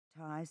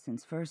guy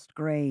since first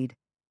grade.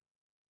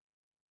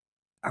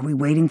 "Are we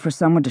waiting for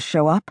someone to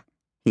show up?"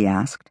 he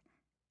asked.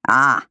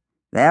 "Ah,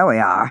 there we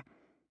are.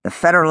 The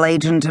federal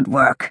agent at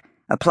work,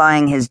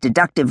 applying his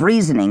deductive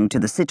reasoning to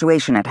the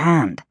situation at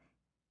hand."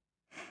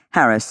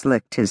 Harris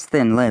licked his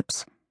thin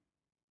lips.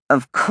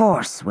 "Of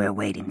course we're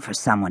waiting for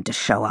someone to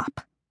show up."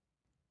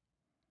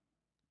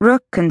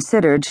 Rook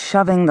considered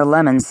shoving the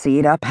lemon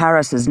seed up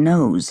Harris's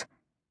nose.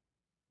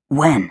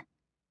 "When?"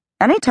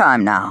 "Any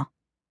time now."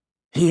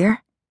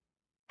 "Here?"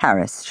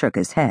 Harris shook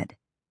his head.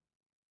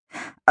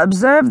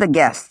 "Observe the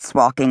guests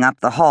walking up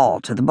the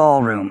hall to the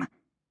ballroom.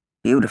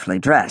 Beautifully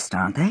dressed,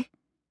 aren't they?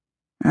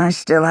 I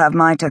still have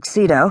my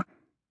tuxedo.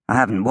 I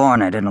haven't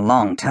worn it in a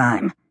long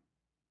time."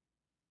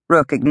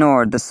 Rook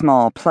ignored the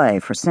small play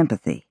for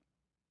sympathy.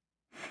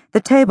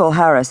 The table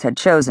Harris had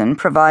chosen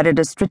provided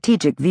a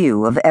strategic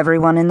view of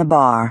everyone in the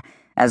bar,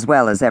 as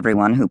well as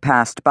everyone who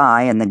passed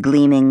by in the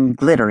gleaming,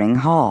 glittering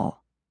hall.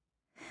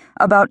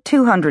 About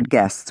 200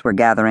 guests were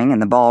gathering in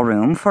the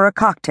ballroom for a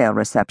cocktail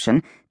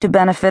reception to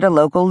benefit a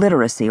local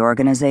literacy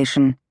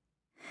organization.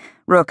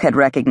 Rook had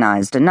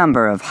recognized a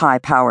number of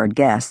high-powered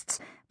guests,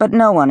 but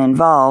no one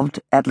involved,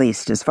 at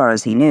least as far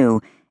as he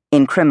knew,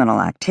 in criminal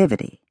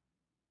activity.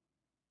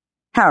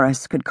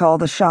 Harris could call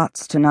the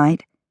shots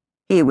tonight.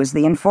 He was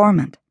the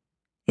informant.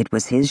 It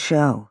was his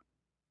show.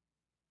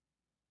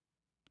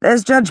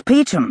 "There's Judge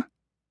Peachum."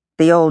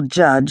 The old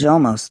judge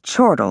almost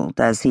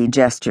chortled as he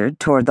gestured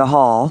toward the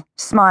hall,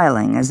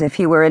 smiling as if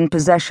he were in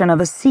possession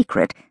of a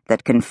secret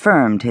that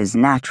confirmed his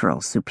natural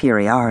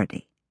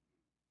superiority.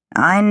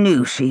 "I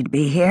knew she'd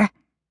be here."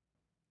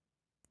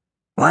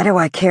 "Why do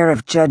I care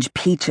if Judge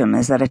Peachum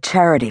is at a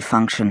charity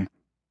function?"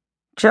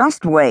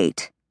 "Just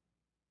wait."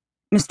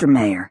 "Mr.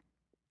 Mayor."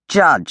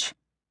 "Judge,"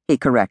 he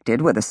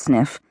corrected with a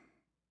sniff.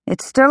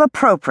 "It's still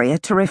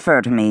appropriate to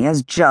refer to me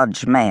as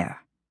Judge Mayor."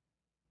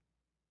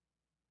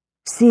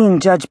 "Seeing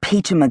Judge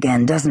Peachum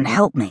again doesn't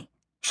help me."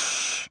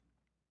 "Shh.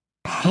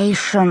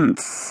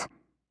 Patience.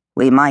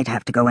 We might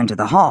have to go into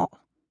the hall.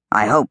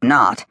 I hope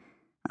not.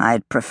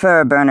 I'd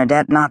prefer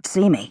Bernadette not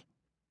see me."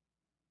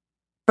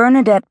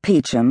 Bernadette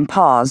Peachum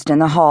paused in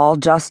the hall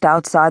just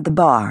outside the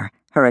bar,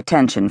 her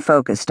attention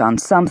focused on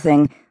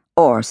something,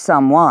 or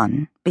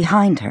someone,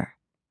 behind her.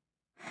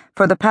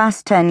 For the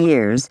past 10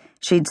 years,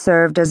 she'd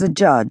served as a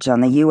judge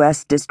on the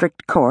U.S.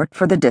 District Court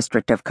for the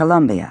District of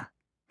Columbia.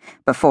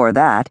 Before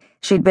that,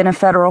 she'd been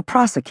a federal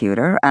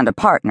prosecutor and a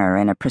partner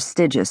in a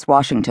prestigious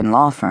Washington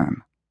law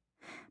firm.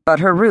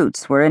 But her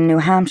roots were in New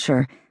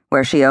Hampshire,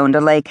 where she owned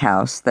a lake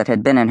house that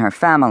had been in her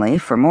family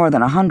for more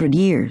than 100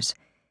 years.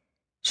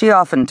 She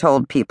often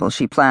told people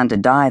she planned to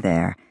die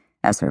there,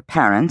 as her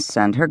parents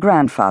and her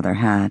grandfather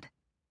had.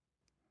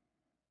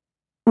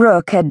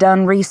 Rook had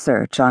done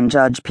research on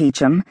Judge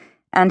Peachum,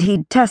 and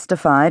he'd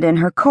testified in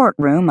her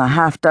courtroom a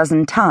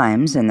half-dozen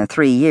times in the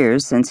 3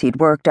 years since he'd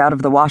worked out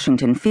of the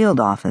Washington field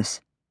office.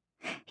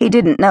 He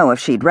didn't know if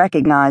she'd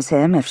recognize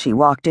him if she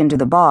walked into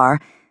the bar,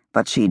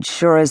 but she'd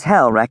sure as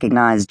hell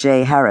recognize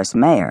J. Harris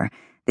Mayer,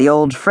 the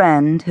old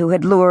friend who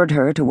had lured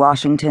her to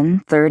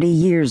Washington 30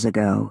 years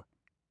ago.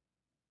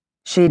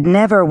 She'd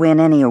never win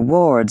any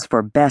awards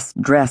for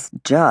best-dressed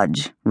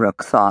judge,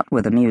 Rook thought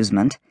with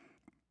amusement.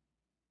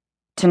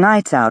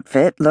 Tonight's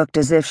outfit looked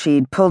as if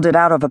she'd pulled it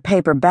out of a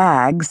paper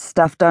bag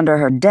stuffed under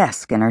her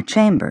desk in her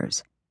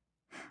chambers.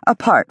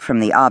 Apart from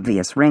the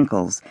obvious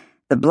wrinkles,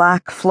 the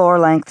black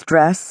floor-length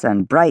dress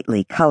and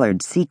brightly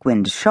colored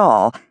sequined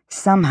shawl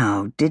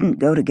somehow didn't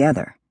go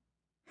together.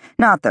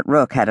 Not that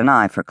Rook had an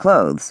eye for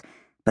clothes,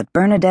 but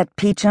Bernadette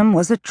Peachum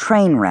was a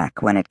train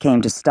wreck when it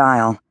came to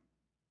style.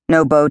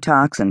 No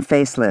Botox and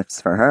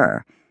facelifts for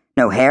her,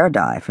 no hair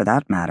dye for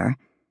that matter,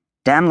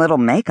 damn little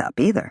makeup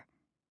either.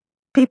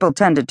 People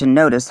tended to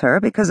notice her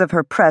because of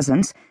her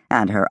presence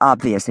and her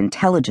obvious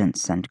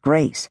intelligence and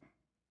grace.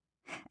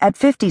 At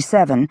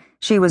 57,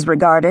 she was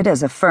regarded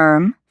as a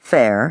firm,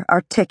 fair,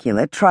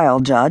 articulate trial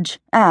judge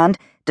and,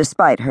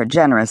 despite her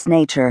generous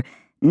nature,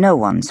 no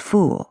one's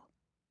fool.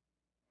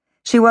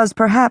 She was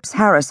perhaps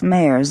Harris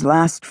Mayer's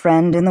last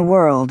friend in the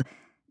world,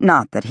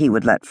 not that he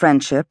would let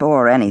friendship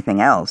or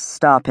anything else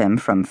stop him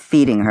from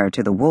feeding her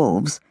to the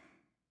wolves.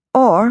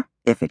 Or,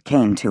 if it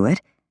came to it,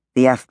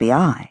 the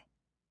FBI.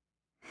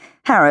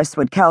 Harris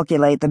would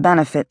calculate the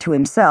benefit to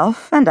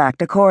himself and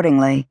act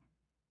accordingly.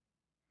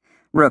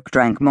 Rook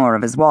drank more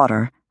of his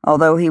water,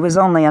 although he was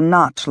only a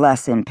notch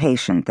less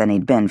impatient than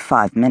he'd been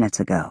 5 minutes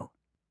ago.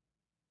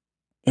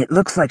 "It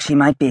looks like she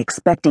might be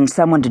expecting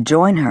someone to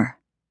join her.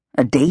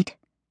 A date?"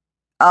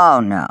 "Oh,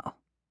 no."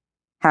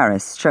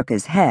 Harris shook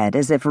his head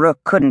as if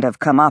Rook couldn't have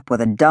come up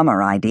with a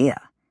dumber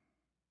idea.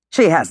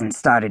 "She hasn't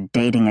started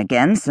dating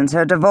again since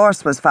her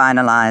divorce was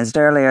finalized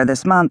earlier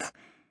this month.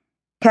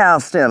 Cal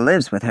still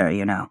lives with her,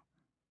 you know.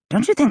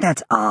 Don't you think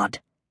that's odd?"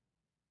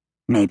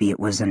 "Maybe it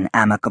was an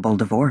amicable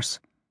divorce."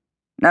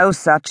 "No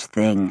such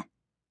thing."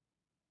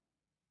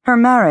 Her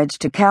marriage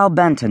to Cal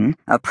Benton,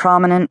 a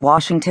prominent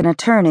Washington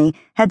attorney,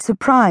 had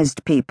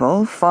surprised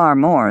people far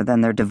more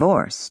than their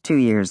divorce 2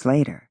 years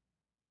later.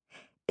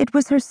 It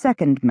was her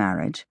second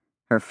marriage.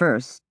 Her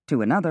first,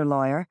 to another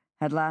lawyer,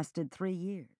 had lasted 3 years.